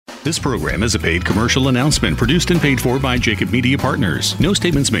This program is a paid commercial announcement produced and paid for by Jacob Media Partners. No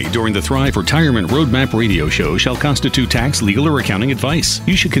statements made during the Thrive Retirement Roadmap radio show shall constitute tax, legal, or accounting advice.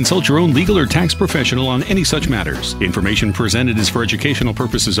 You should consult your own legal or tax professional on any such matters. Information presented is for educational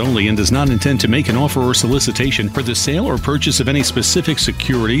purposes only and does not intend to make an offer or solicitation for the sale or purchase of any specific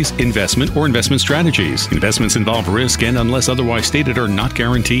securities, investment, or investment strategies. Investments involve risk and, unless otherwise stated, are not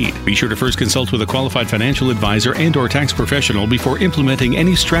guaranteed. Be sure to first consult with a qualified financial advisor and or tax professional before implementing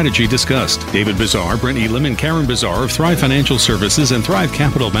any strategy discussed. David Bazaar, Brent Elam, and Karen Bazaar of Thrive Financial Services and Thrive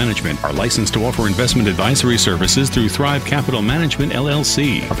Capital Management are licensed to offer investment advisory services through Thrive Capital Management,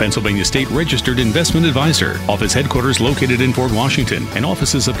 LLC, a Pennsylvania state registered investment advisor. Office headquarters located in Fort Washington, and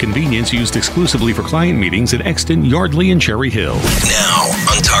offices of convenience used exclusively for client meetings in Exton, Yardley, and Cherry Hill. Now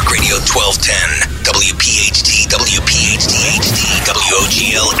on Talk Radio 1210, WPHT, WPHT HD,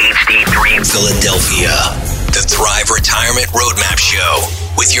 WOGL HD3 Philadelphia. The Thrive Retirement Roadmap Show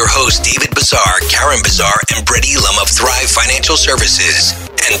with your hosts David Bazaar, Karen Bazaar, and Brett Elam of Thrive Financial Services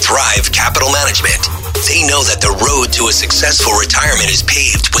and Thrive Capital Management. They know that the road to a successful retirement is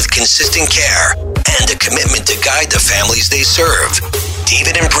paved with consistent care and a commitment to guide the families they serve.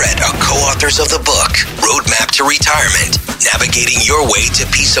 David and Brett are co-authors of the book, Roadmap to Retirement, Navigating Your Way to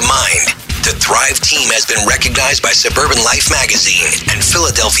Peace of Mind. The Thrive team has been recognized by Suburban Life magazine and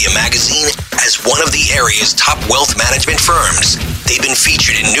Philadelphia magazine as one of the area's top wealth management firms. They've been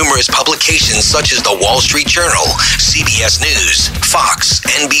featured in numerous publications such as the Wall Street Journal, CBS News, Fox,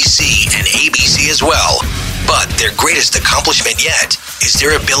 NBC, and ABC as well. But their greatest accomplishment yet is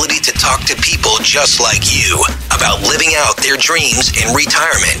their ability to talk to people just like you about living out their dreams in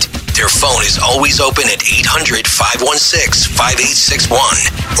retirement. Their phone is always open at 800-516-5861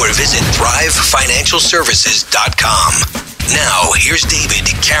 or visit ThriveFinancialServices.com. Now, here's David,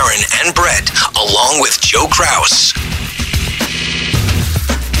 Karen, and Brett, along with Joe Kraus.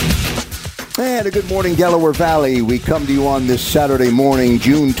 And a good morning, Delaware Valley. We come to you on this Saturday morning,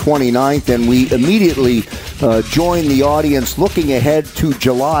 June 29th, and we immediately join the audience looking ahead to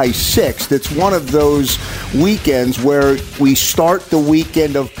July 6th. It's one of those weekends where we start the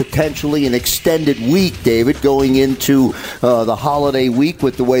weekend of potentially an extended week, David, going into the holiday week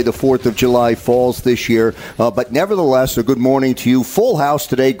with the way the 4th of July falls this year. But nevertheless, a good morning to you. Full house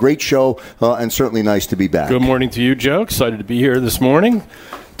today, great show, and certainly nice to be back. Good morning to you, Joe. Excited to be here this morning.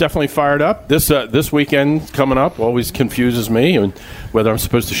 Definitely fired up. This weekend coming up always confuses me, and whether I'm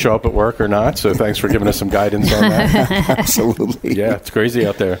supposed to show up at work or not. So thanks for giving us some guidance on that. Absolutely. Yeah, it's crazy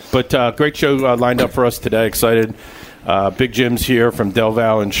out there. But great show lined up for us today. Excited. Big Jim's here from Del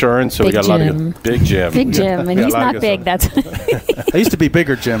Val Insurance. So Big we got a lot of Jim. good. Big Jim. Big Jim, and he's not big. That's. I used to be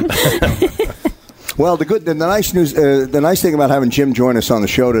bigger, Jim. Well, the nice news, the nice thing about having Jim join us on the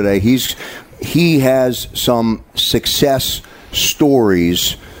show today, he has some success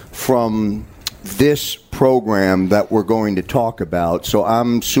stories from this program that we're going to talk about. So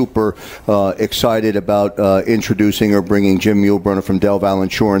I'm super excited about introducing or bringing Jim Muehlbrunner from Del Val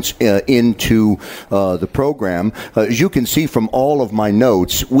Insurance into the program. As you can see from all of my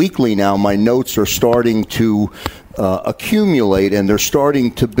notes, weekly now, my notes are starting to accumulate and they're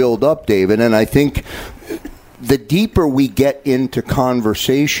starting to build up, David. And I think the deeper we get into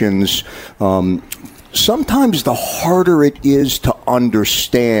conversations, sometimes the harder it is to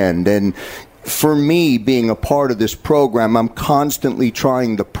understand. And for me, being a part of this program, I'm constantly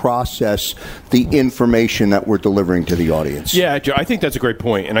trying to process the information that we're delivering to the audience. Yeah, Joe, I think that's a great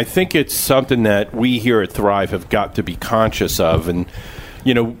point. And I think it's something that we here at Thrive have got to be conscious of. And,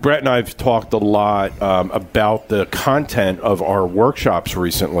 you know, Brett and I have talked a lot about the content of our workshops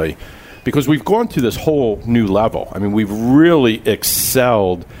recently, because we've gone to this whole new level. I mean, we've really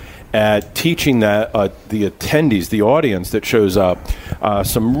excelled at teaching that the attendees, the audience that shows up,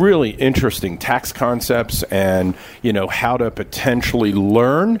 some really interesting tax concepts and, you know, how to potentially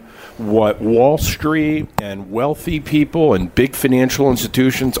learn what Wall Street and wealthy people and big financial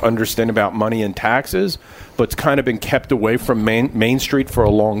institutions understand about money and taxes, but it's kind of been kept away from Main Street for a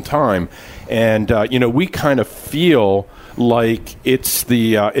long time. And, you know, we kind of feel like it's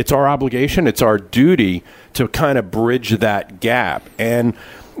our obligation, it's our duty to kind of bridge that gap. And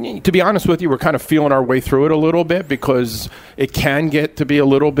to be honest with you, we're kind of feeling our way through it a little bit because it can get to be a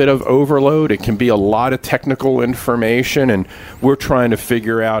little bit of overload. It can be a lot of technical information, and we're trying to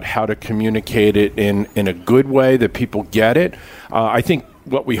figure out how to communicate it in a good way that people get it. I think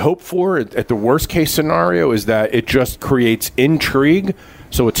what we hope for at the worst case scenario is that it just creates intrigue.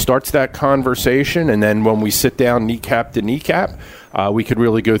 So it starts that conversation, and then when we sit down kneecap to kneecap, we could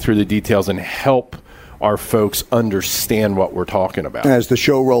really go through the details and help our folks understand what we're talking about. As the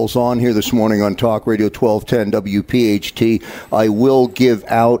show rolls on here this morning on Talk Radio 1210 WPHT, I will give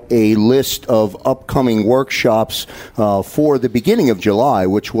out a list of upcoming workshops for the beginning of July,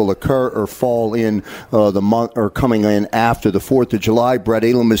 which will occur or fall in the month or coming in after the 4th of July. Brett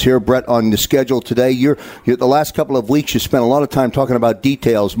Elam is here. Brett, on the schedule today, you're the last couple of weeks you spent a lot of time talking about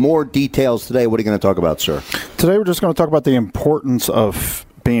details. More details today. What are you going to talk about, sir? Today we're just going to talk about the importance of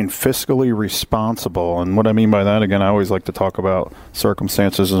being fiscally responsible. And what I mean by that, again, I always like to talk about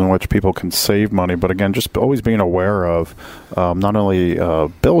circumstances in which people can save money, but again, just always being aware of not only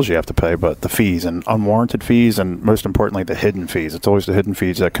bills you have to pay, but the fees and unwarranted fees, and most importantly, the hidden fees. It's always the hidden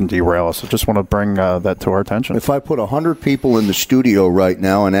fees that can derail us. So just want to bring that to our attention. If I put 100 people in the studio right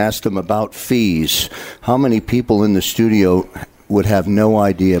now and asked them about fees, how many people in the studio would have no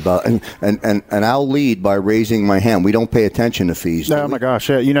idea about, and I'll lead by raising my hand. We don't pay attention to fees. Oh my gosh,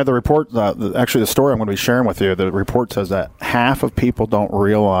 yeah. You know, the report, actually the story I'm going to be sharing with you, the report says that half of people don't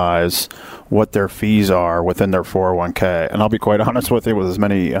realize what their fees are within their 401k. And I'll be quite honest with you, with as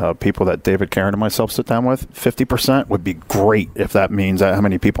many people that David Karen and myself sit down with, 50% would be great if that means that how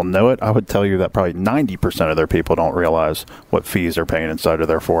many people know it. I would tell you that probably 90% of their people don't realize what fees they're paying inside of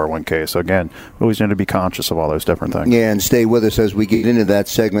their 401k. So again, we always need to be conscious of all those different things. Yeah, and stay with us as we get into that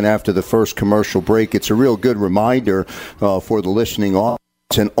segment after the first commercial break. It's a real good reminder for the listening audience.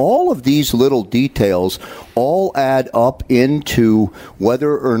 And all of these little details all add up into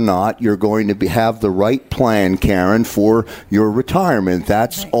whether or not you're going to have the right plan, Karen, for your retirement.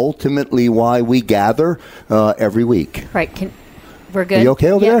 That's ultimately why we gather every week. Right. We're good. Are you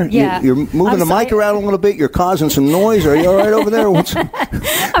okay over there? Yeah. You're moving the mic around a little bit. You're causing some noise. Are you all right over there?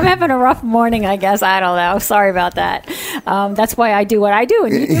 I'm having a rough morning, I guess. I don't know. Sorry about that. That's why I do what I do,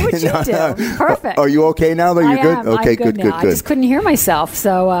 and you do what you do. Perfect. Are you okay now, though? You're good? Okay, I'm good. I just couldn't hear myself,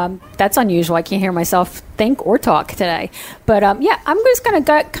 so that's unusual. I can't hear myself think or talk today. But, I'm just going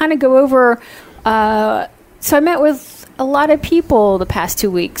to kind of go over so I met with a lot of people the past 2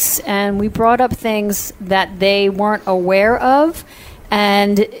 weeks, and we brought up things that they weren't aware of.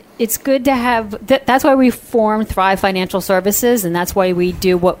 And it's good to have that's why we formed Thrive Financial Services, and that's why we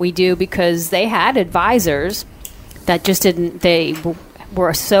do what we do, because they had advisors that just they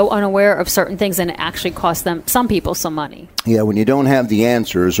were so unaware of certain things, and it actually cost them, some people, some money. Yeah, when you don't have the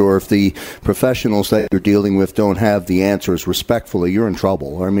answers, or if the professionals that you're dealing with don't have the answers respectfully, you're in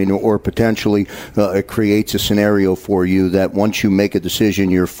trouble. I mean, or potentially it creates a scenario for you that once you make a decision,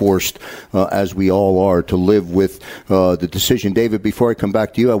 you're forced, as we all are, to live with the decision. David, before I come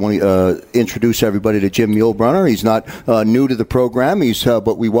back to you, I want to introduce everybody to Jim Muehlbrunner. He's not new to the program,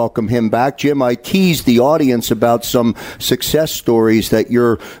 but we welcome him back. Jim, I teased the audience about some success stories that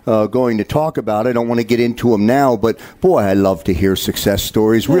you're going to talk about. I don't want to get into them now, but boy, I love to hear success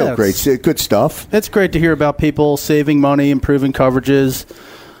stories. Real great, good stuff. It's great to hear about people saving money, improving coverages.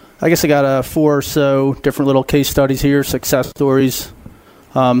 I guess I got 4 or so different little case studies here, success stories,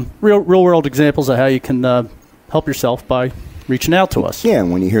 real world examples of how you can help yourself by reaching out to us. Yeah,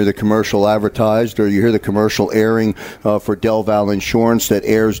 and when you hear the commercial advertised, or you hear the commercial airing for Del Val Insurance that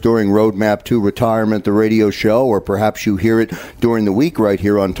airs during Roadmap to Retirement, the radio show, or perhaps you hear it during the week right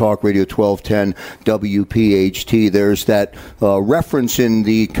here on Talk Radio 1210 WPHT, there's that reference in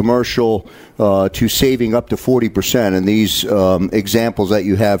the commercial to saving up to 40%. And these examples that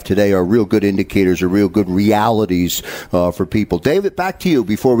you have today are real good indicators, or real good realities for people. David, back to you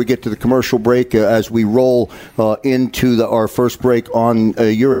before we get to the commercial break. As we roll into our first break on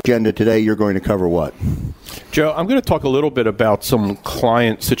your agenda today, you're going to cover what? Joe, I'm going to talk a little bit about some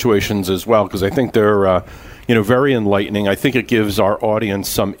client situations as well, because I think they're very enlightening. I think it gives our audience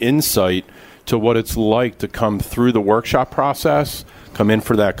some insight to what it's like to come through the workshop process, come in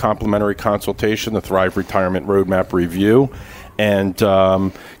for that complimentary consultation, the Thrive Retirement Roadmap Review. And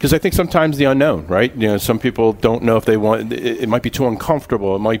because I think sometimes the unknown, right? Some people don't know if they want. It might be too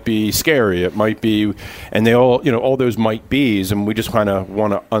uncomfortable. It might be scary. It might be, and they all those might be's, and we just kind of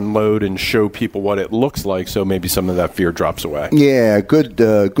want to unload and show people what it looks like, so maybe some of that fear drops away. Yeah, good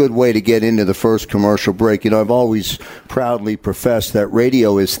way to get into the first commercial break. I've always proudly professed that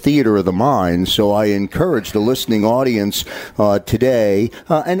radio is theater of the mind, so I encourage the listening audience today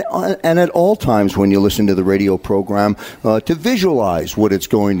and at all times when you listen to the radio program to visualize what it's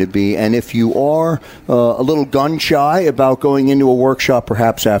going to be. And if you are a little gun-shy about going into a workshop,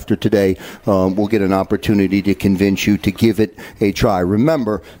 perhaps after today, we'll get an opportunity to convince you to give it a try.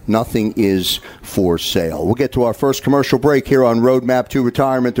 Remember, nothing is for sale. We'll get to our first commercial break here on Roadmap to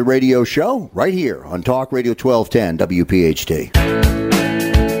Retirement, the radio show, right here on Talk Radio 1210 WPHT.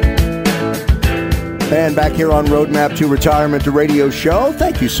 And back here on Roadmap to Retirement, the radio show.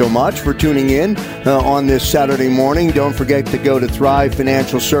 Thank you so much for tuning in on this Saturday morning. Don't forget to go to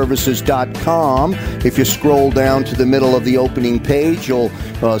thrivefinancialservices.com. If you scroll down to the middle of the opening page, you'll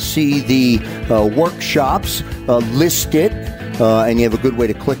see the workshops listed. And you have a good way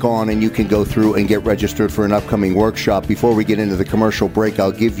to click on, and you can go through and get registered for an upcoming workshop. Before we get into the commercial break,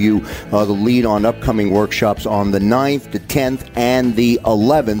 I'll give you the lead on upcoming workshops on the 9th, the 10th, and the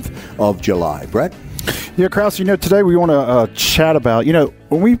 11th of July. Brett? Yeah, Krause, today we want to chat about,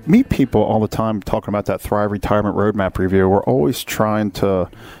 when we meet people all the time talking about that Thrive Retirement Roadmap review, we're always trying to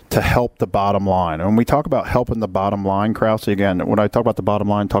help the bottom line. And when we talk about helping the bottom line, Krause, again, when I talk about the bottom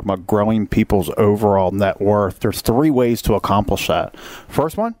line, talking about growing people's overall net worth, there's 3 ways to accomplish that.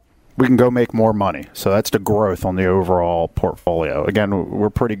 First one, we can go make more money. So that's the growth on the overall portfolio. Again,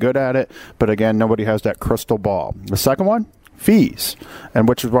 we're pretty good at it, but again, nobody has that crystal ball. The second one, fees, and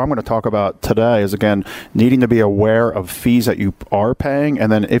which is what I'm going to talk about today is, again, needing to be aware of fees that you are paying,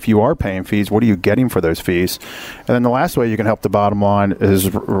 and then if you are paying fees, what are you getting for those fees? And then the last way you can help the bottom line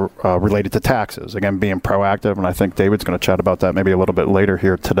is related to taxes. Again, being proactive, and I think David's going to chat about that maybe a little bit later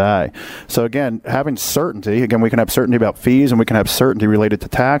here today. So again, having certainty, again, we can have certainty about fees and we can have certainty related to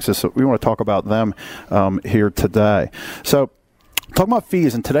taxes, so we want to talk about them here today. So talking about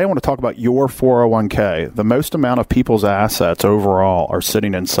fees, and today I want to talk about your 401k. The most amount of people's assets overall are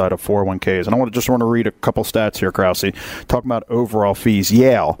sitting inside of 401ks. And I want to read a couple stats here, Krause, talking about overall fees.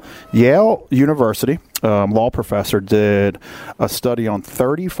 Yale University law professor did a study on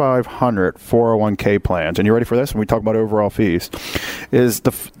 3,500 401k plans. And you ready for this? When we talk about overall fees, is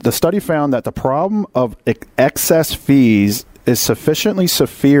the study found that the problem of excess fees is sufficiently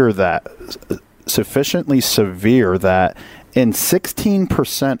severe that in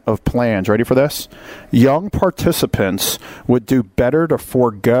 16% of plans, ready for this? Young participants would do better to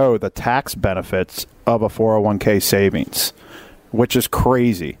forego the tax benefits of a 401k savings, which is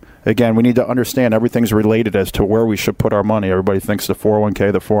crazy. Again, we need to understand everything's related as to where we should put our money. Everybody thinks the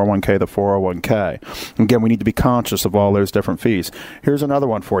 401k, the 401k, the 401k. Again, we need to be conscious of all those different fees. Here's another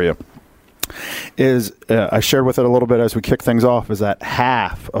one for you. I shared with it a little bit as we kick things off, is that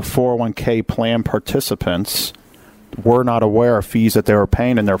half of 401k plan participants were not aware of fees that they were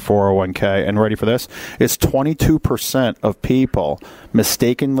paying in their 401k. And ready for this? It's 22% of people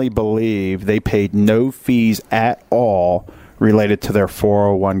mistakenly believe they paid no fees at all related to their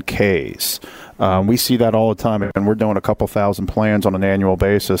 401ks. We see that all the time, and we're doing a couple thousand plans on an annual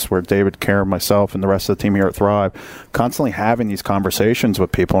basis where David, Karen, myself, and the rest of the team here at Thrive constantly having these conversations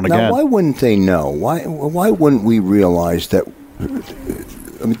with people. And now, again, why wouldn't they know? Why wouldn't we realize that?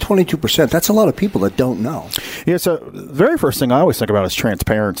 22%, that's a lot of people that don't know. Yeah, so the very first thing I always think about is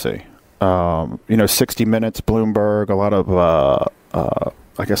transparency. 60 Minutes, Bloomberg, a lot of,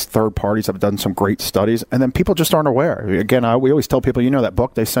 third parties have done some great studies, and then people just aren't aware. Again, we always tell people, that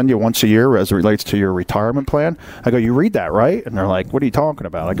book they send you once a year as it relates to your retirement plan? I go, you read that, right? And they're like, what are you talking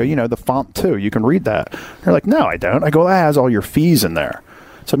about? I go, the font too, you can read that. They're like, no, I don't. I go, that has all your fees in there.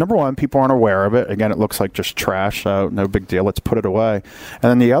 So number one, people aren't aware of it. Again, it looks like just trash, so no big deal. Let's put it away. And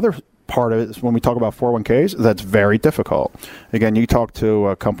then the other part of it is when we talk about 401ks, that's very difficult. Again, you talk to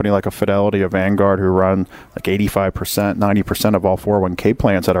a company like a Fidelity, a Vanguard, who run like 85%, 90% of all 401k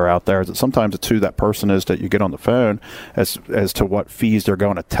plans that are out there. Sometimes it's who that person is that you get on the phone as to what fees they're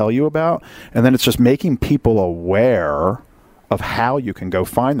going to tell you about. And then it's just making people aware of how you can go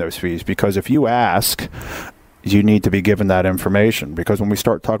find those fees. Because if you ask, you need to be given that information, because when we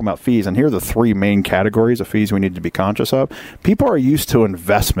start talking about fees, and here are the 3 main categories of fees we need to be conscious of. People are used to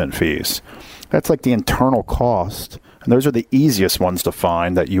investment fees. That's like the internal cost, and those are the easiest ones to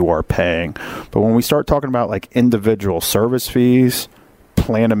find that you are paying. But when we start talking about like individual service fees,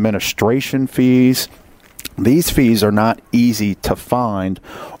 plan administration fees, these fees are not easy to find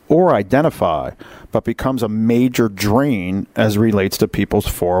or identify, but becomes a major drain as relates to people's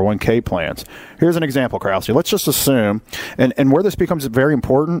 401k plans. Here's an example, Krause. Let's just assume, and where this becomes very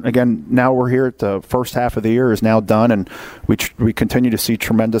important, again, now we're here at the first half of the year is now done, and we continue to see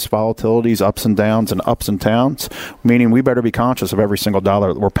tremendous volatilities, ups and downs, meaning we better be conscious of every single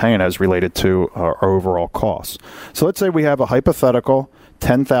dollar that we're paying as related to our overall costs. So let's say we have a hypothetical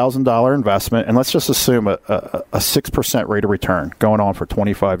 $10,000 investment, and let's just assume a 6% rate of return going on for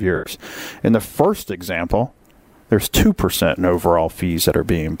 25 years. In the first example, there's 2% in overall fees that are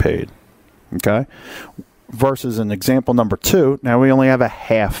being paid, okay? Versus in example number 2, now we only have a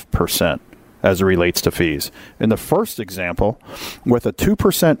 0.5% as it relates to fees. In the first example, with a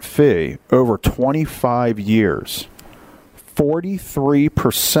 2% fee over 25 years,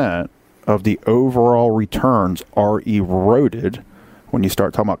 43% of the overall returns are eroded when you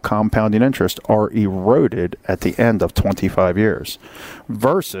start talking about compounding interest, are eroded at the end of 25 years.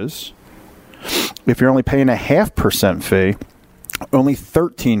 Versus, if you're only paying a 0.5% fee, only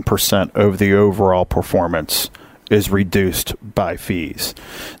 13% of the overall performance is reduced by fees.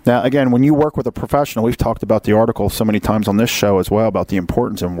 Now, again, when you work with a professional, we've talked about the article so many times on this show as well about the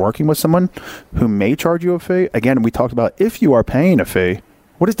importance in working with someone who may charge you a fee. Again, we talked about if you are paying a fee,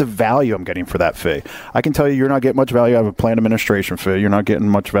 what is the value I'm getting for that fee? I can tell you, you're not getting much value out of a plan administration fee. You're not getting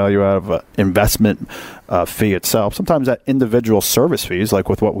much value out of an investment fee itself. Sometimes that individual service fees, like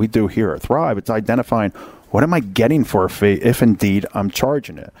with what we do here at Thrive, it's identifying what am I getting for a fee if indeed I'm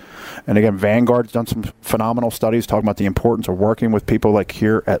charging it. And again, Vanguard's done some phenomenal studies talking about the importance of working with people like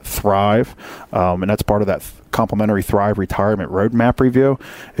here at Thrive. And that's part of that complimentary Thrive Retirement Roadmap review,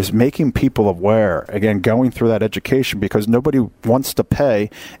 is making people aware, again, going through that education, because nobody wants to pay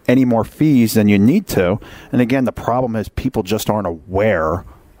any more fees than you need to. And again, the problem is people just aren't aware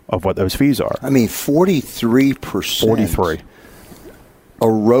of what those fees are. I mean, 43%. 43.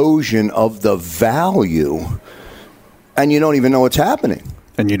 Erosion of the value, and you don't even know what's happening.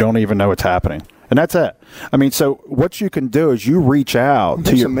 And you don't even know it's happening. And that's it. I mean, so what you can do is you reach out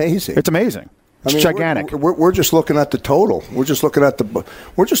to It's amazing. It's amazing. It's gigantic. We're just looking at the total. We're just looking at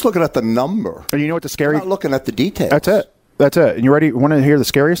the number. And you know what the scary? We're not looking at the details. That's it. That's it. And you ready? Want to hear the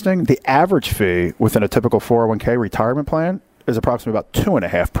scariest thing? The average fee within a typical 401k retirement plan is approximately about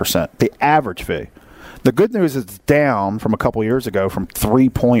 2.5%. The average fee. The good news is it's down from a couple years ago from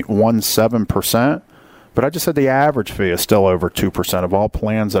 3.17%. But I just said the average fee is still over 2% of all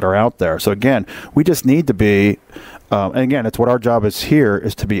plans that are out there. So, again, we just need to be, and again, it's what our job is here,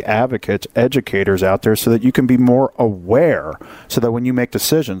 is to be advocates, educators out there so that you can be more aware, so that when you make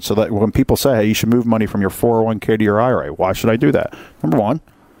decisions, so that when people say, hey, you should move money from your 401k to your IRA, why should I do that? Number one,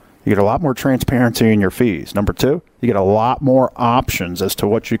 you get a lot more transparency in your fees. Number two, you get a lot more options as to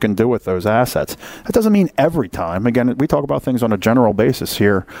what you can do with those assets. That doesn't mean every time. Again, we talk about things on a general basis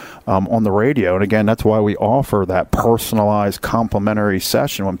here on the radio. And again, that's why we offer that personalized complimentary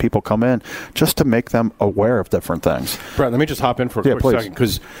session when people come in, just to make them aware of different things. Brett, let me just hop in for a quick please. second,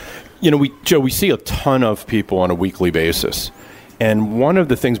 because, Joe, we see a ton of people on a weekly basis. And one of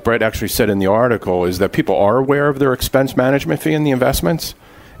the things Brett actually said in the article is that people are aware of their expense management fee in the investments.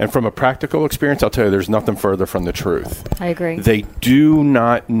 And from a practical experience, I'll tell you, there's nothing further from the truth. I agree. They do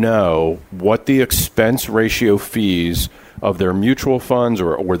not know what the expense ratio fees of their mutual funds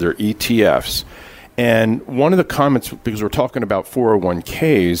or their ETFs. And one of the comments, because we're talking about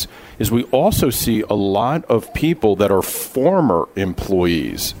 401ks, is we also see a lot of people that are former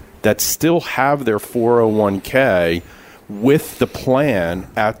employees that still have their 401k with the plan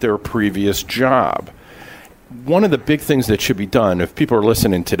at their previous job. One of the big things that should be done, if people are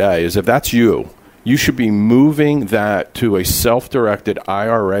listening today, is if that's you should be moving that to a self-directed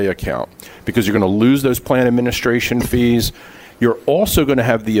IRA account, because you're going to lose those plan administration fees. You're also going to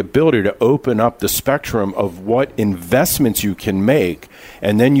have the ability to open up the spectrum of what investments you can make,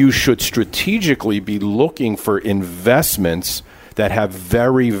 and then you should strategically be looking for investments that have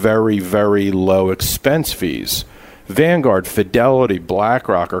very, very, very low expense fees. Vanguard, Fidelity,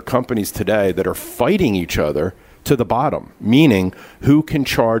 BlackRock are companies today that are fighting each other to the bottom, meaning who can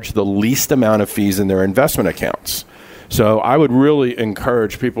charge the least amount of fees in their investment accounts. So I would really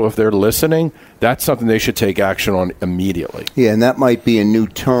encourage people, if they're listening, that's something they should take action on immediately. Yeah, and that might be a new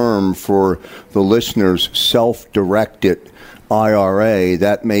term for the listeners, self-directed IRA.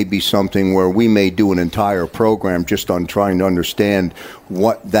 That may be something where we may do an entire program just on trying to understand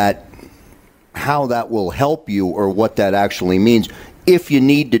how that will help you, or what that actually means. If you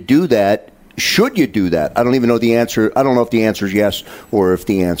need to do that, should you do that? I don't even know the answer. I don't know if the answer is yes or if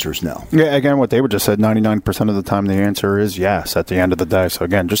the answer is no. Yeah, again, what David just said, 99% of the time the answer is yes at the end of the day. So,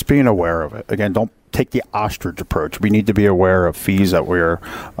 again, just being aware of it. Again, don't take the ostrich approach. We need to be aware of fees that we're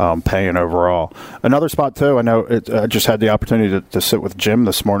paying overall. Another spot, too, I know I just had the opportunity to sit with Jim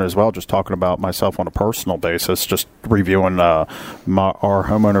this morning as well, just talking about myself on a personal basis, just reviewing our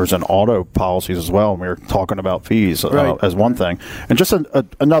homeowners and auto policies as well. And we were talking about fees as one thing. And just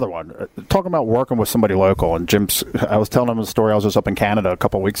another one, talking about working with somebody local. And I was telling him a story. I was just up in Canada a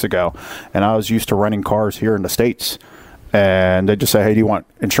couple of weeks ago, and I was used to renting cars here in the States. And they just say, hey, do you want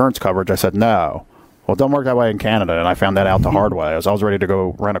insurance coverage? I said, no. Well, it don't work that way in Canada, and I found that out the hard way. As I was ready to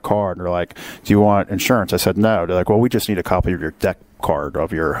go rent a car, and they're like, do you want insurance? I said, no. They're like, well, we just need a copy of your deck card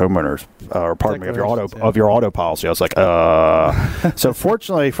of your homeowners, or pardon me, of your auto policy. I was like, So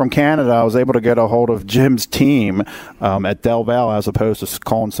fortunately from Canada, I was able to get a hold of Jim's team at Del Valle, as opposed to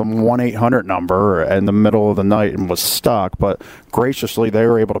calling some 1-800 number in the middle of the night and was stuck. But graciously, they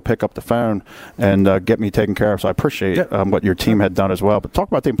were able to pick up the phone and get me taken care of. So I appreciate what your team had done as well. But talk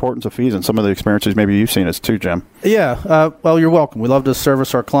about the importance of fees and some of the experiences maybe you've seen as too, Jim. Yeah, well, you're welcome. We love to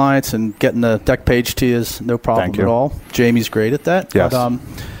service our clients, and getting the deck page to you is no problem at all. Jamie's great at that. Yes.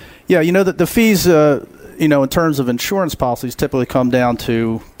 But, the fees, in terms of insurance policies, typically come down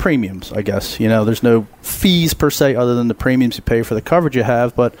to premiums, I guess. There's no fees per se other than the premiums you pay for the coverage you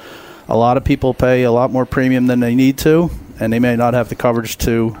have, but a lot of people pay a lot more premium than they need to, and they may not have the coverage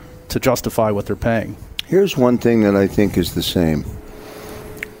to justify what they're paying. Here's one thing that I think is the same.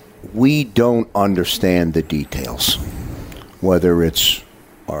 We don't understand the details, whether it's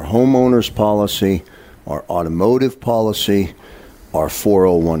our homeowner's policy, our automotive policy, our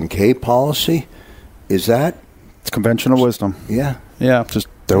 401k policy. Is that? It's conventional wisdom. Yeah. Yeah. Just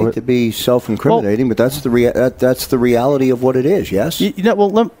do it. To be self-incriminating, but that's the reality of what it is, yes?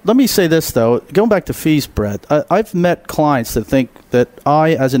 Let me say this, though. Going back to fees, Brett, I've met clients that think that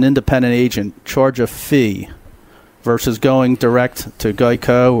I, as an independent agent, charge a fee versus going direct to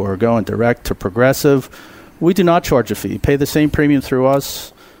Geico or going direct to Progressive. We do not charge a fee. Pay the same premium through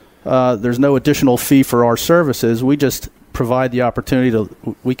us. There's no additional fee for our services. We just provide the opportunity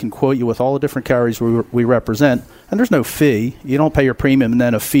we can quote you with all the different carriers we represent, and there's no fee. You don't pay your premium and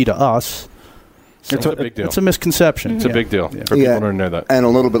then a fee to us. So it's a big deal. It's a misconception. It's a big deal for people to know that. And a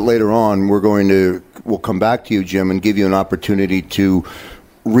little bit later on, we'll come back to you, Jim, and give you an opportunity to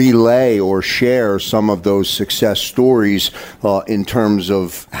relay or share some of those success stories in terms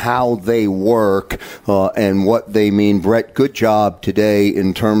of how they work and what they mean. Brett, good job today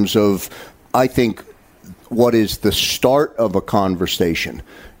in terms of, I think, what is the start of a conversation,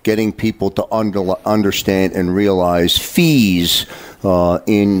 getting people to understand and realize fees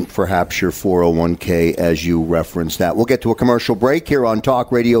in perhaps your 401k, as you referenced that. We'll get to a commercial break here on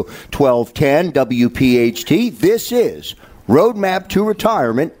Talk Radio 1210 WPHT. This is Roadmap to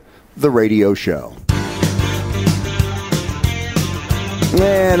Retirement, the radio show.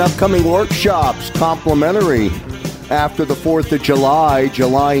 And upcoming workshops, complimentary after the 4th of July,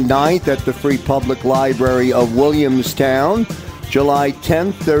 July 9th at the Free Public Library of Williamstown. July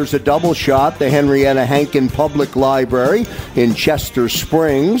 10th, there's a double shot, the Henrietta Hankin Public Library in Chester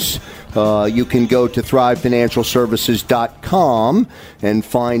Springs. You can go to thrivefinancialservices.com and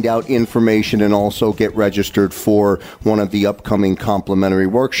find out information and also get registered for one of the upcoming complimentary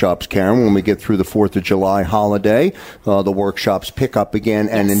workshops, Karen. When we get through the 4th of July holiday, the workshops pick up again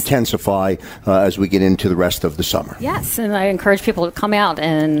and intensify as we get into the rest of the summer. Yes, and I encourage people to come out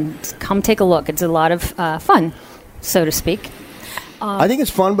and come take a look. It's a lot of fun, so to speak. I think it's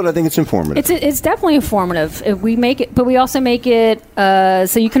fun, but I think it's informative. It's definitely informative. We make it, but we also make it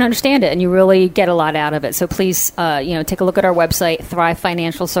so you can understand it and you really get a lot out of it. So please, take a look at our website,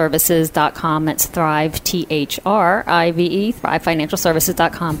 thrivefinancialservices.com. That's Thrive, THRIVE,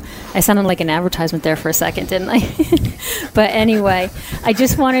 thrivefinancialservices.com. I sounded like an advertisement there for a second, didn't I? But anyway, I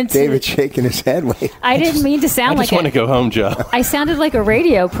just wanted to. David shaking his head. Wait. I didn't mean to sound like. I just want to go home, Joe. I sounded like a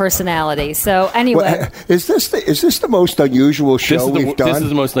radio personality. So anyway, well, is this the most unusual show we've done? This is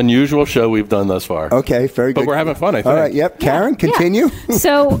the most unusual show we've done thus far. Okay, very good. But we're having fun, I think. All right, yep. Karen, continue. Yeah.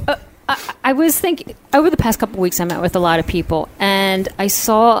 So I was thinking, over the past couple of weeks, I met with a lot of people, and I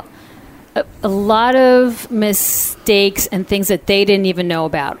saw a lot of mistakes and things that they didn't even know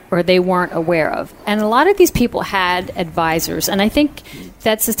about or they weren't aware of. And a lot of these people had advisors. And I think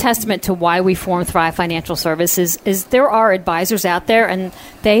that's a testament to why we formed Thrive Financial Services is there are advisors out there and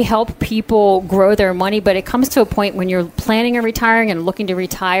they help people grow their money. But it comes to a point when you're planning on retiring and looking to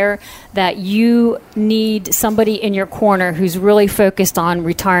retire that you need somebody in your corner who's really focused on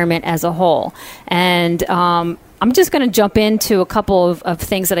retirement as a whole. And I'm just going to jump into a couple of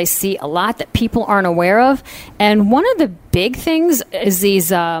things that I see a lot that people aren't aware of. And one of the big things is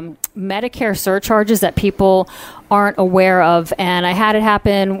these Medicare surcharges that people aren't aware of. And I had it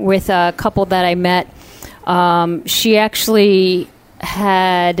happen with a couple that I met. She actually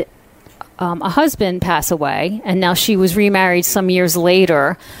had a husband pass away, and now she was remarried some years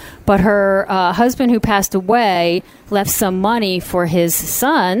later. But her husband who passed away left some money for his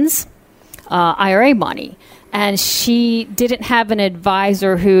son's IRA money. And she didn't have an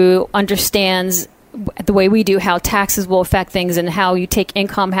advisor who understands the way we do how taxes will affect things and how you take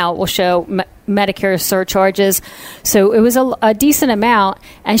income, how it will show Medicare surcharges. So it was a decent amount,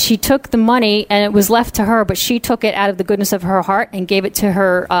 and she took the money, and it was left to her, but she took it out of the goodness of her heart and gave it to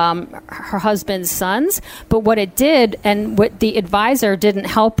her husband's sons. But what it did, and what the advisor didn't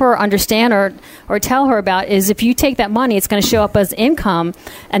help her understand or tell her about, is if you take that money, it's going to show up as income,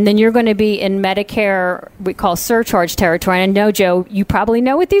 and then you're going to be in Medicare, we call surcharge territory. And I know, Joe, you probably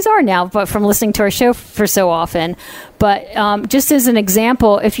know what these are now, but from listening to our show for so often. But just as an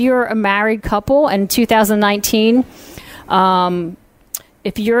example, if you're a married couple in 2019,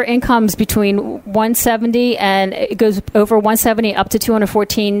 if your income's between $170 and it goes over $170 up to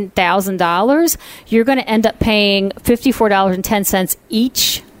 $214,000, you're going to end up paying $54.10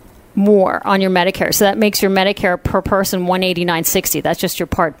 each more on your Medicare. So that makes your Medicare per person $189.60. That's just your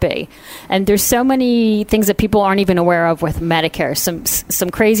Part B. And there's so many things that people aren't even aware of with Medicare.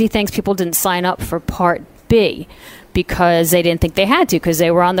 Some crazy things. People didn't sign up for Part B because they didn't think they had to, because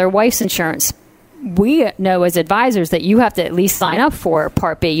they were on their wife's insurance. We know as advisors that you have to at least sign up for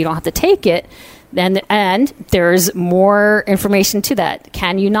Part B. You don't have to take it. And there's more information to that.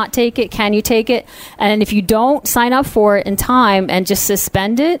 Can you not take it? Can you take it? And if you don't sign up for it in time and just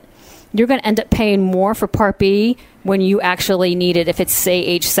suspend it, you're going to end up paying more for Part B when you actually need it. If it's, say,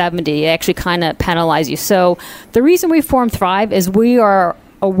 age 70, it actually kind of penalize you. So the reason we formed Thrive is we are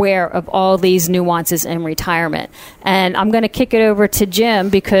aware of all these nuances in retirement. And I'm going to kick it over to Jim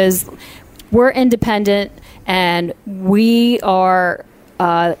because we're independent, and we are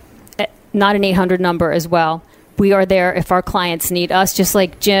not an 800 number as well. We are there if our clients need us. Just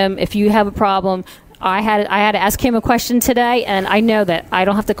like Jim, if you have a problem, I had to ask him a question today, and I know that I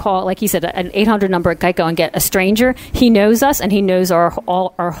don't have to call, like he said, an 800 number at Geico and get a stranger. He knows us, and he knows our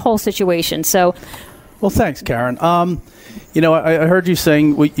whole situation. So, well, thanks, Karen. I heard you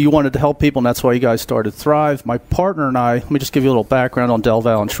saying you wanted to help people, and that's why you guys started Thrive. My partner and I, let me just give you a little background on Del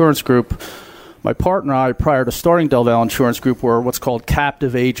Val Insurance Group. My partner and I, prior to starting Del Val Insurance Group, were what's called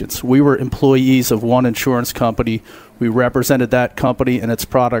captive agents. We were employees of one insurance company. We represented that company and its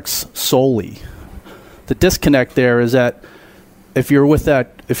products solely. The disconnect there is that if you're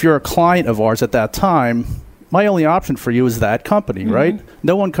a client of ours at that time, my only option for you is that company, right?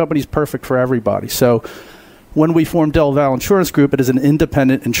 No one company is perfect for everybody. So when we formed Del Val Insurance Group, it is an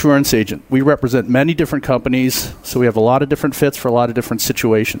independent insurance agent. We represent many different companies, so we have a lot of different fits for a lot of different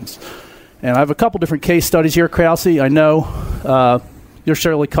situations. And I have a couple different case studies here, Krause. I know you'll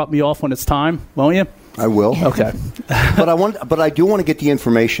surely cut me off when it's time, won't you? I will. Okay. But I do want to get the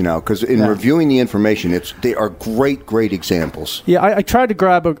information out, because in reviewing the information, they are great examples. Yeah, I tried to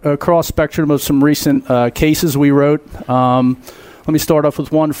grab a cross spectrum of some recent cases we wrote. Let me start off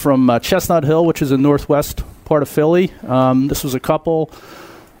with one from Chestnut Hill, which is in northwest part of Philly. This was a couple.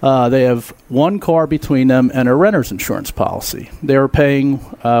 They have one car between them and a renter's insurance policy. They were paying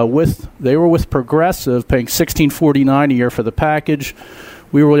with Progressive, paying $1,649 a year for the package.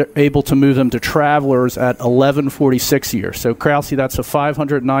 We were able to move them to Travelers at $1,146 a year. So, Krause, that's a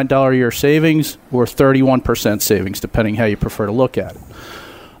 $509 a year savings or 31% savings, depending how you prefer to look at it.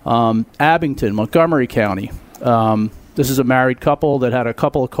 Abington, Montgomery County. This is a married couple that had a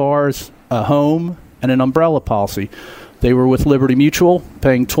couple of cars, a home, and an umbrella policy. They were with Liberty Mutual,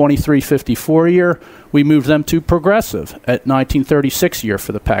 paying $23.54 a year. We moved them to Progressive at $19.36 a year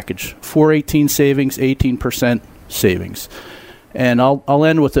for the package. $418 savings, 18% savings. And I'll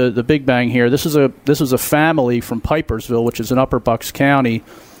end with the big bang here. This is a family from Pipersville, which is in Upper Bucks County.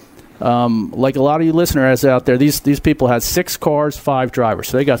 Like a lot of you listeners out there, these people had 6 cars, 5 drivers.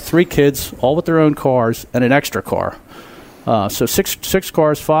 So they got 3 kids, all with their own cars, and an extra car. So six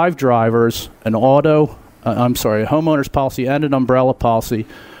cars, 5 drivers, a homeowner's policy and an umbrella policy.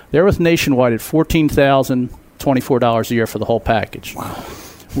 They're with Nationwide at $14,024 a year for the whole package. Wow.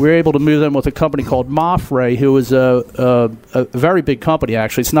 We were able to move them with a company called Mafre, who is a very big company,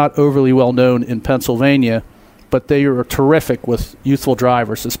 actually. It's not overly well known in Pennsylvania, but they are terrific with youthful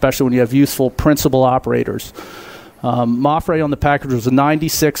drivers, especially when you have youthful principal operators. Mafre on the package was a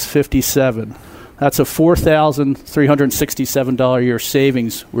 $96.57. That's a $4,367 a year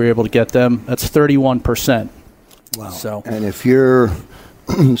savings we were able to get them. That's 31%. Wow. So, and if you're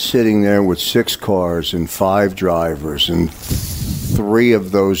sitting there with 6 cars and 5 drivers, and 3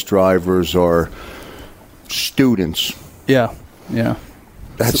 of those drivers are students. Yeah.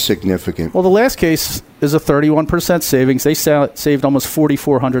 That's significant. Well, the last case is a 31% savings. They saved almost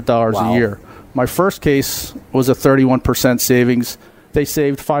 $4,400 a year. My first case was a 31% savings. They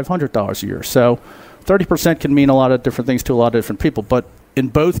saved $500 a year. So 30% can mean a lot of different things to a lot of different people. But in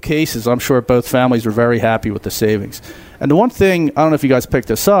both cases, I'm sure both families were very happy with the savings. And the one thing, I don't know if you guys picked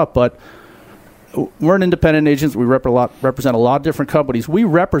this up, but we're an independent agent. We represent a lot of different companies. We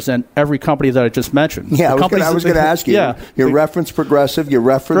represent every company that I just mentioned. Yeah, I was going to ask you. Yeah, you reference Progressive, you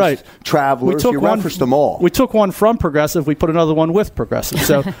reference Travelers, you reference them all. We took one from Progressive. We put another one with Progressive.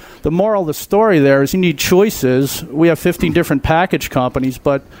 So the moral of the story there is you need choices. We have 15 different package companies,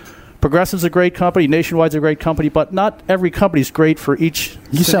 but Progressive's a great company, Nationwide's a great company, but not every company's great for each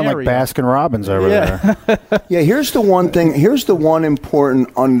You sound like Baskin Robbins over there. Yeah, here's the one thing. Here's the one important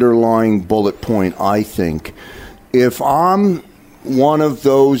underlying bullet point, I think. if I'm one of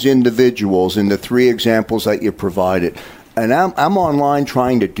those individuals in the three examples that you provided, and I'm online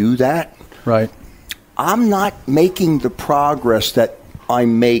trying to do that, right? I'm not making the progress that I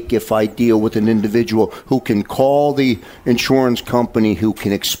make if I deal with an individual who can call the insurance company, who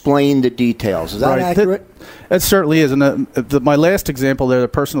can explain the details. Is that accurate? It certainly is. And my last example there, the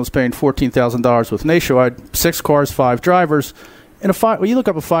person was paying $14,000 with Nationwide, 6 cars, 5 drivers. And when you look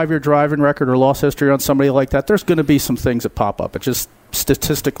up a 5-year driving record or loss history on somebody like that, there's going to be some things that pop up. It just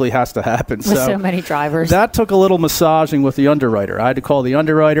statistically has to happen. With so many drivers. That took a little massaging with the underwriter. I had to call the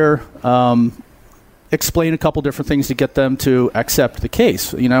underwriter, explain a couple different things to get them to accept the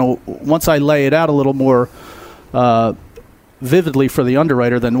case. Once I lay it out a little more vividly for the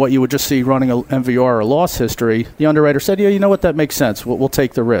underwriter than what you would just see running a MVR or loss history, the underwriter said, yeah, you know what, that makes sense. We'll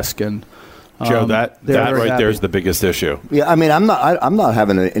take the risk. And Joe, that right there is the biggest issue. Yeah, I mean, I'm not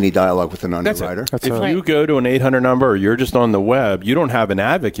having any dialogue with an underwriter. If you go to an 800 number or you're just on the web, you don't have an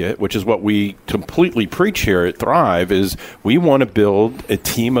advocate, which is what we completely preach here at Thrive, is we want to build a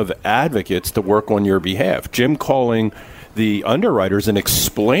team of advocates to work on your behalf. Jim calling the underwriters and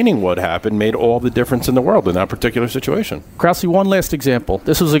explaining what happened made all the difference in the world in that particular situation. Krause, one last example.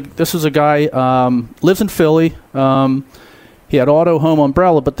 This was a guy, lives in Philly. He had auto, home,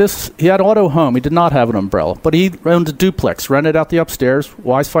 umbrella, but he had auto, home. He did not have an umbrella, but he owned a duplex, rented out the upstairs.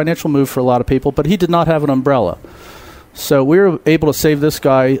 Wise financial move for a lot of people, but he did not have an umbrella. So we were able to save this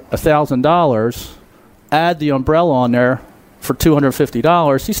guy $1,000, add the umbrella on there for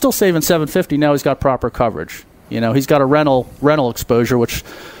 $250. He's still saving $750. Now he's got proper coverage. He's got a rental exposure, which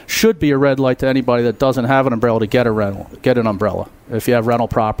should be a red light to anybody that doesn't have an umbrella to get an umbrella. If you have rental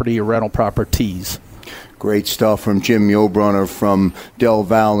property or rental properties. Great stuff from Jim Yobrunner from Del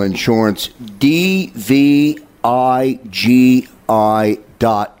Val Insurance. DVIGI.com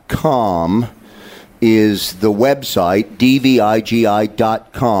is the website,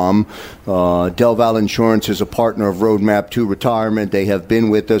 DVIGI.com. Del Val Insurance is a partner of Roadmap to Retirement. They have been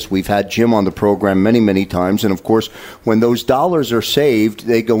with us. We've had Jim on the program many, many times. And, of course, when those dollars are saved,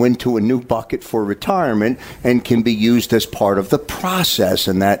 they go into a new bucket for retirement and can be used as part of the process.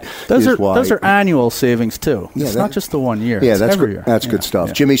 And those are annual savings, too. Yeah, it's not just the 1 year. Yeah, it's that's every year. That's good stuff.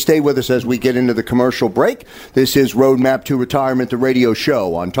 Yeah. Jimmy, stay with us as we get into the commercial break. This is Roadmap to Retirement, the radio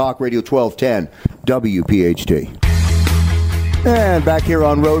show on Talk Radio 1210 WPHT. And back here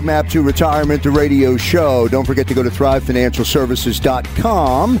on Roadmap to Retirement, the radio show. Don't forget to go to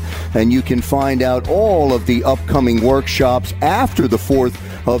thrivefinancialservices.com, and you can find out all of the upcoming workshops after the 4th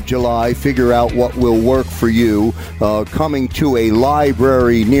of July. Figure out what will work for you. Coming to a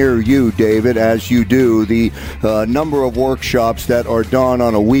library near you, David, as you do. The number of workshops that are done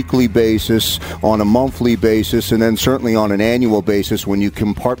on a weekly basis, on a monthly basis, and then certainly on an annual basis when you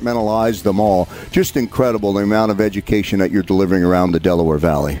compartmentalize them all. Just incredible, the amount of education that you're delivering around the Delaware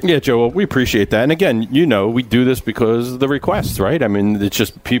Valley. Yeah, Joe, well, we appreciate that. And again, we do this because of the requests, right? I mean, it's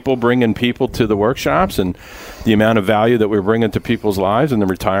just people bringing people to the workshops and the amount of value that we're bringing to people's lives and the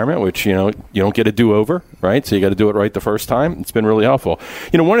retirement, which, you don't get a do-over, right? So you got to do it right the first time. It's been really helpful.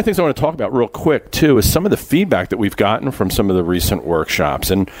 One of the things I want to talk about real quick, too, is some of the feedback that we've gotten from some of the recent workshops.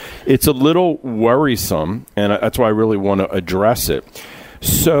 And it's a little worrisome, and that's why I really want to address it.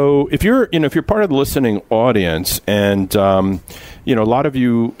 So if you're part of the listening audience and, a lot of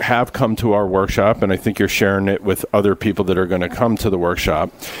you have come to our workshop, and I think you're sharing it with other people that are going to come to the workshop,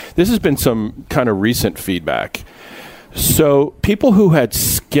 this has been some kind of recent feedback. So people who had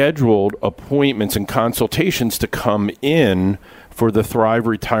scheduled appointments and consultations to come in for the Thrive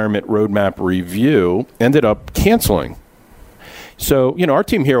Retirement Roadmap Review ended up canceling. So, our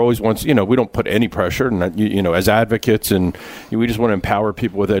team here always wants, we don't put any pressure, and as advocates, and we just want to empower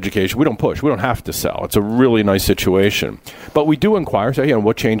people with education. We don't push. We don't have to sell. It's a really nice situation. But we do inquire, say,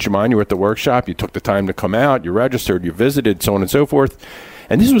 what changed your mind? You were at the workshop, you took the time to come out, you registered, you visited, so on and so forth.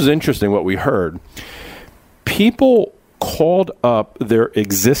 And this was interesting what we heard. People called up their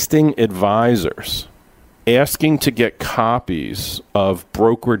existing advisors asking to get copies of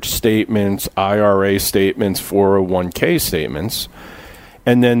brokerage statements, IRA statements, 401k statements,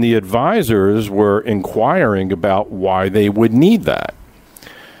 and then the advisors were inquiring about why they would need that.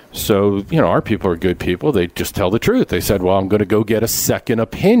 So, our people are good people. They just tell the truth. They said, well, I'm going to go get a second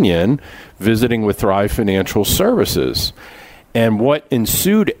opinion visiting with Thrive Financial Services. And what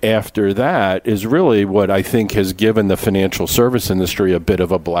ensued after that is really what I think has given the financial service industry a bit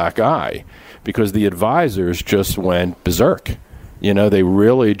of a black eye, because the advisors just went berserk. They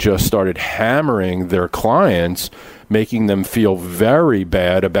really just started hammering their clients making them feel very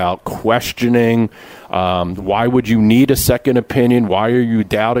bad about questioning. Why would you need a second opinion? Why are you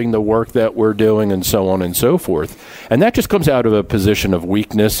doubting the work that we're doing, and so on and so forth? And that just comes out of a position of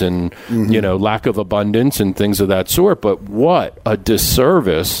weakness and lack of abundance and things of that sort. But what a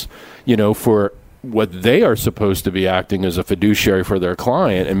disservice, for what they are supposed to be acting as a fiduciary for their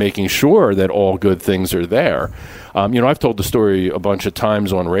client and making sure that all good things are there. I've told the story a bunch of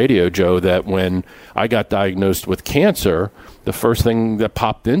times on radio, Joe, that when I got diagnosed with cancer, the first thing that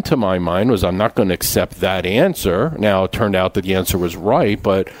popped into my mind was I'm not going to accept that answer. Now, it turned out that the answer was right,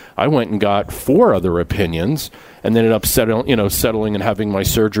 but I went and got 4 other opinions and ended up settling and having my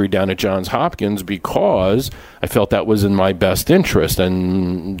surgery down at Johns Hopkins because I felt that was in my best interest,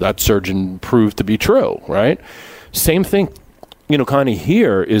 and that surgeon proved to be true, right? Same thing, kind of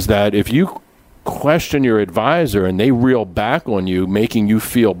here is that if you question your advisor and they reel back on you, making you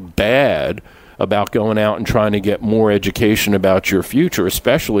feel bad about going out and trying to get more education about your future,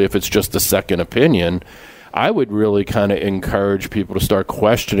 especially if it's just a second opinion, I would really kind of encourage people to start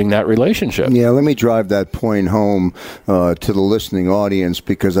questioning that relationship. Yeah, let me drive that point home to the listening audience,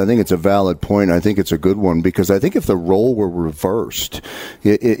 because I think it's a valid point. I think it's a good one, because I think if the role were reversed,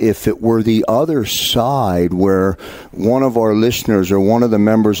 if it were the other side, where one of our listeners or one of the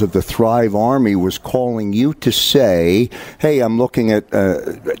members of the Thrive Army was calling you to say, hey, I'm looking at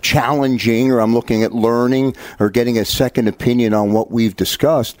challenging, or I'm looking at learning or getting a second opinion on what we've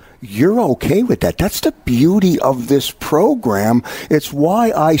discussed, you're okay with that. That's the beauty of this program. It's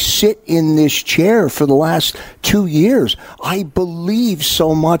why I sit in this chair for the last 2 years. I believe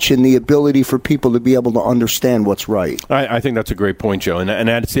so much in the ability for people to be able to understand what's right. I think that's a great point, Joe, and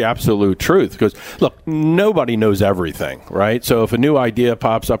that's the absolute truth. Because, look, nobody knows everything, right? So if a new idea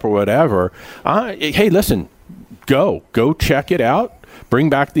pops up or whatever, hey, listen, go check it out. Bring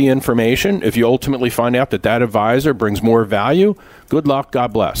back the information. If you ultimately find out that advisor brings more value, good luck,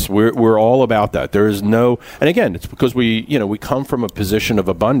 God bless. We're all about that. There is no, and again, it's because we come from a position of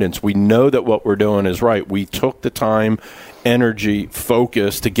abundance. We know that what we're doing is right. We took the time, energy,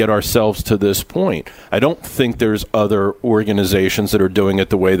 focus to get ourselves to this point. I don't think there's other organizations that are doing it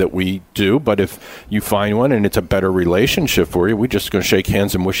the way that we do, but if you find one and it's a better relationship for you, we're just going to shake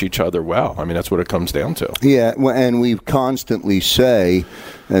hands and wish each other well. I mean, that's what it comes down to. Yeah, and we constantly say,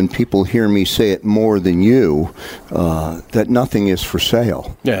 and people hear me say it more than you, that nothing is for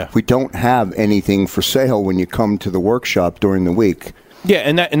sale. Yeah. We don't have anything for sale when you come to the workshop during the week. Yeah,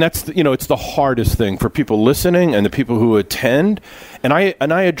 and that's it's the hardest thing for people listening and the people who attend, and I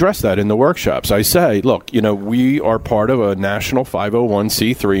address that in the workshops. I say, look, we are part of a national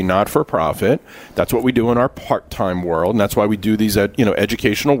 501c3 not-for-profit. That's what we do in our part-time world, and that's why we do these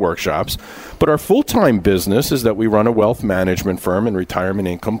educational workshops. But our full-time business is that we run a wealth management firm and retirement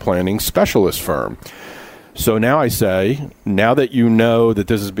income planning specialist firm. So now I say, now that you know that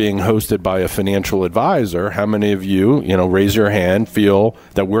this is being hosted by a financial advisor, how many of you, raise your hand, feel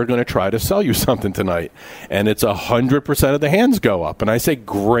that we're going to try to sell you something tonight? And it's 100% of the hands go up. And I say,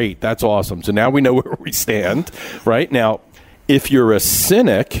 great, that's awesome. So now we know where we stand, right? Now, if you're a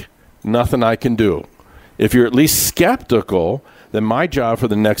cynic, nothing I can do. If you're at least skeptical, then my job for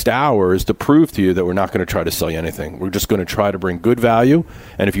the next hour is to prove to you that we're not going to try to sell you anything. We're just going to try to bring good value.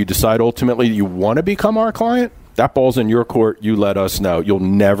 And if you decide ultimately you want to become our client, that ball's in your court. You let us know. You'll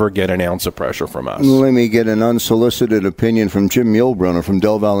never get an ounce of pressure from us. Let me get an unsolicited opinion from Jim Muehlbrunner from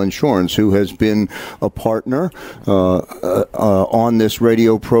Del Val Insurance, who has been a partner on this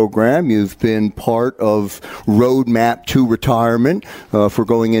radio program. You've been part of Roadmap to Retirement for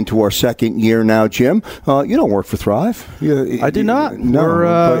going into our second year now, Jim. You don't work for Thrive. I do not.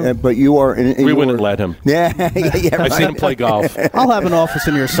 No, but you are. We wouldn't let him. Yeah, right. I've seen him play golf. I'll have an office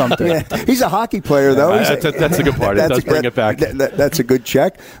in here someday. Yeah. He's a hockey player, though. That's a good part. It does bring it back. That's a good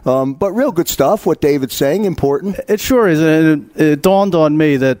check. But real good stuff, what David's saying, important. It sure is. And it dawned on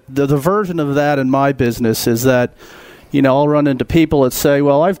me that the version of that in my business is that, I'll run into people that say,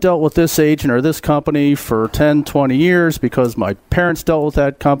 well, I've dealt with this agent or this company for 10, 20 years because my parents dealt with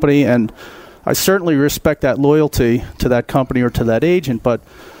that company. And I certainly respect that loyalty to that company or to that agent, but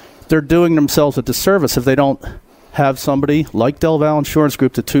they're doing themselves a disservice if they don't have somebody like Del Val Insurance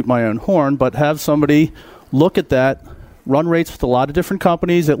Group, to toot my own horn, but have somebody look at that, run rates with a lot of different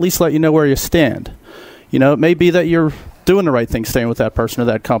companies, at least let you know where you stand. It may be that you're doing the right thing staying with that person or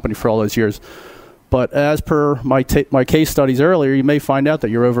that company for all those years. But as per my case studies earlier, you may find out that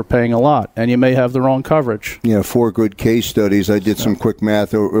you're overpaying a lot, and you may have the wrong coverage. Yeah, 4 good case studies. I did some quick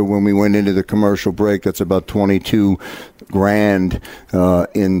math when we went into the commercial break. That's about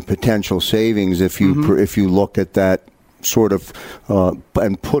 $22,000 in potential savings if you look at that sort of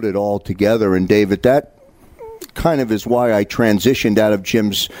and put it all together. And David, kind of is why I transitioned out of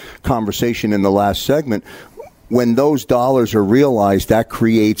Jim's conversation in the last segment. When those dollars are realized, that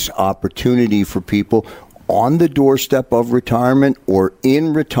creates opportunity for people on the doorstep of retirement or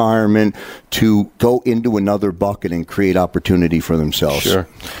in retirement to go into another bucket and create opportunity for themselves. Sure.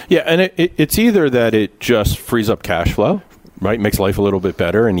 Yeah, and it's either that it just frees up cash flow, right? Makes life a little bit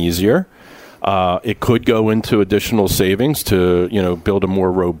better and easier. It could go into additional savings to, build a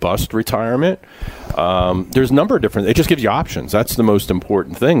more robust retirement. There's a number of different. It just gives you options. That's the most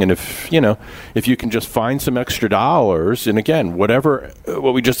important thing. And if you can just find some extra dollars, and again,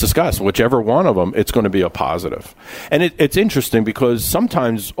 what we just discussed, whichever one of them, it's going to be a positive. And it's interesting because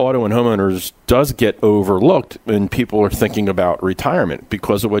sometimes auto and homeowners does get overlooked when people are thinking about retirement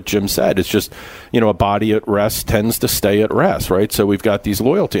because of what Jim said. It's just, a body at rest tends to stay at rest, right? So we've got these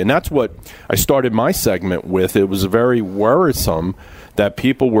loyalty, and that's what I started my segment with. It was very worrisome that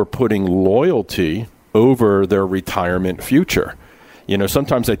people were putting loyalty over their retirement future.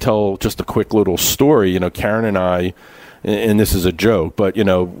 Sometimes I tell just a quick little story. Karen and I, and this is a joke, but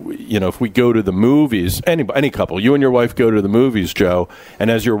if we go to the movies, any couple, you and your wife go to the movies, Joe, and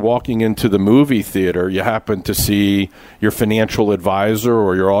as you're walking into the movie theater, you happen to see your financial advisor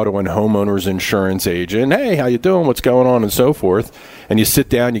or your auto and homeowners insurance agent. Hey, how you doing? What's going on? And so forth. And you sit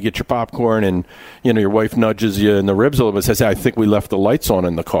down, you get your popcorn, and your wife nudges you in the ribs a little bit, says, hey, I think we left the lights on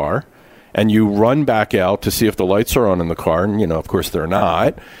in the car. And you run back out to see if the lights are on in the car, and, of course, they're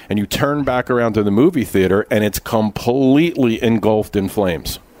not. And you turn back around to the movie theater, and it's completely engulfed in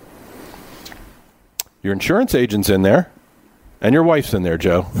flames. Your insurance agent's in there, and your wife's in there,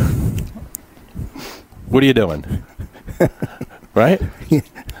 Joe. What are you doing? Right?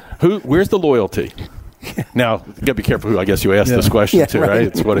 Where's the loyalty? Now, you got to be careful who I guess you asked this question to, right?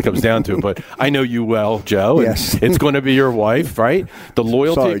 It's what it comes down to. But I know you well, Joe. And yes. It's going to be your wife, right? The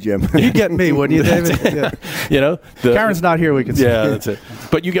loyalty. Sorry, Jim. You get me, wouldn't you, David? Yeah. Karen's not here. We can see. Yeah, that's it.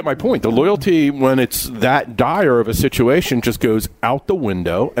 But you get my point. The loyalty, when it's that dire of a situation, just goes out the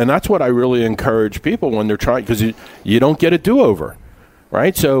window. And that's what I really encourage people when they're trying, because you don't get a do-over.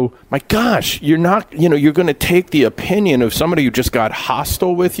 Right? So, my gosh, you're not, you're going to take the opinion of somebody who just got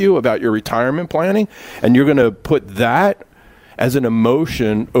hostile with you about your retirement planning, and you're going to put that as an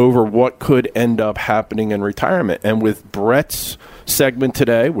emotion over what could end up happening in retirement. And with Brett's segment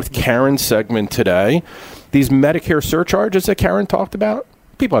today, with Karen's segment today, these Medicare surcharges that Karen talked about,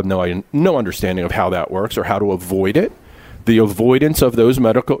 people have no understanding of how that works or how to avoid it. The avoidance of those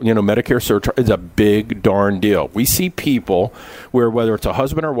Medicare surcharge is a big darn deal. We see people where, whether it's a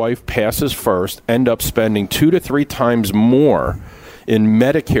husband or wife passes first, end up spending 2 to 3 times more in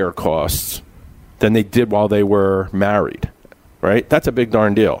Medicare costs than they did while they were married, right? That's a big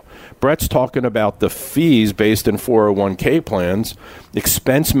darn deal. Brett's talking about the fees based in 401k plans,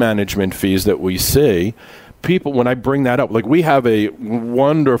 expense management fees that we see. People, when I bring that up, like we have a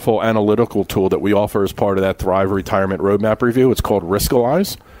wonderful analytical tool that we offer as part of that Thrive Retirement Roadmap Review. It's called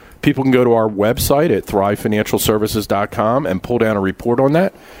Riskalyze. People can go to our website at thrivefinancialservices.com and pull down a report on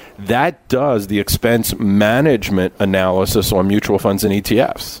that. That does the expense management analysis on mutual funds and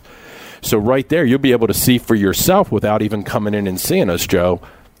ETFs. So right there, you'll be able to see for yourself without even coming in and seeing us, Joe.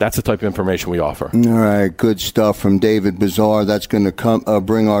 That's the type of information we offer. All right, good stuff from David Bazaar. That's going to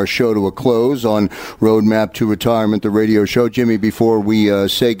bring our show to a close on Roadmap to Retirement, the radio show. Jimmy, before we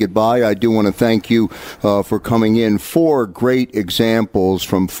say goodbye, I do want to thank you for coming in. 4 great examples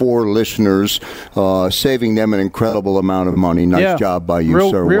from 4 listeners, saving them an incredible amount of money. Nice job by you,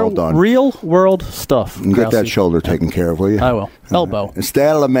 sir. Well done. Real world stuff. Get that shoulder taken care of, will you? I will. Elbow. Stay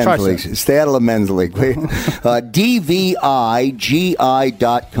out of the men's league. Stay out of the men's league. DVIGI.com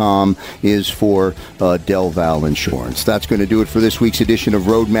is for Del Val Insurance. That's going to do it for this week's edition of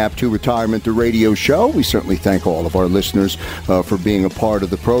Roadmap to Retirement, the radio show. We certainly thank all of our listeners for being a part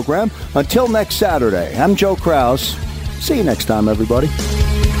of the program. Until next Saturday, I'm Joe Kraus. See you next time, everybody.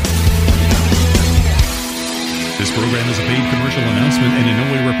 This program is a paid commercial announcement and in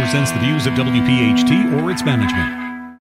no way represents the views of WPHT or its management.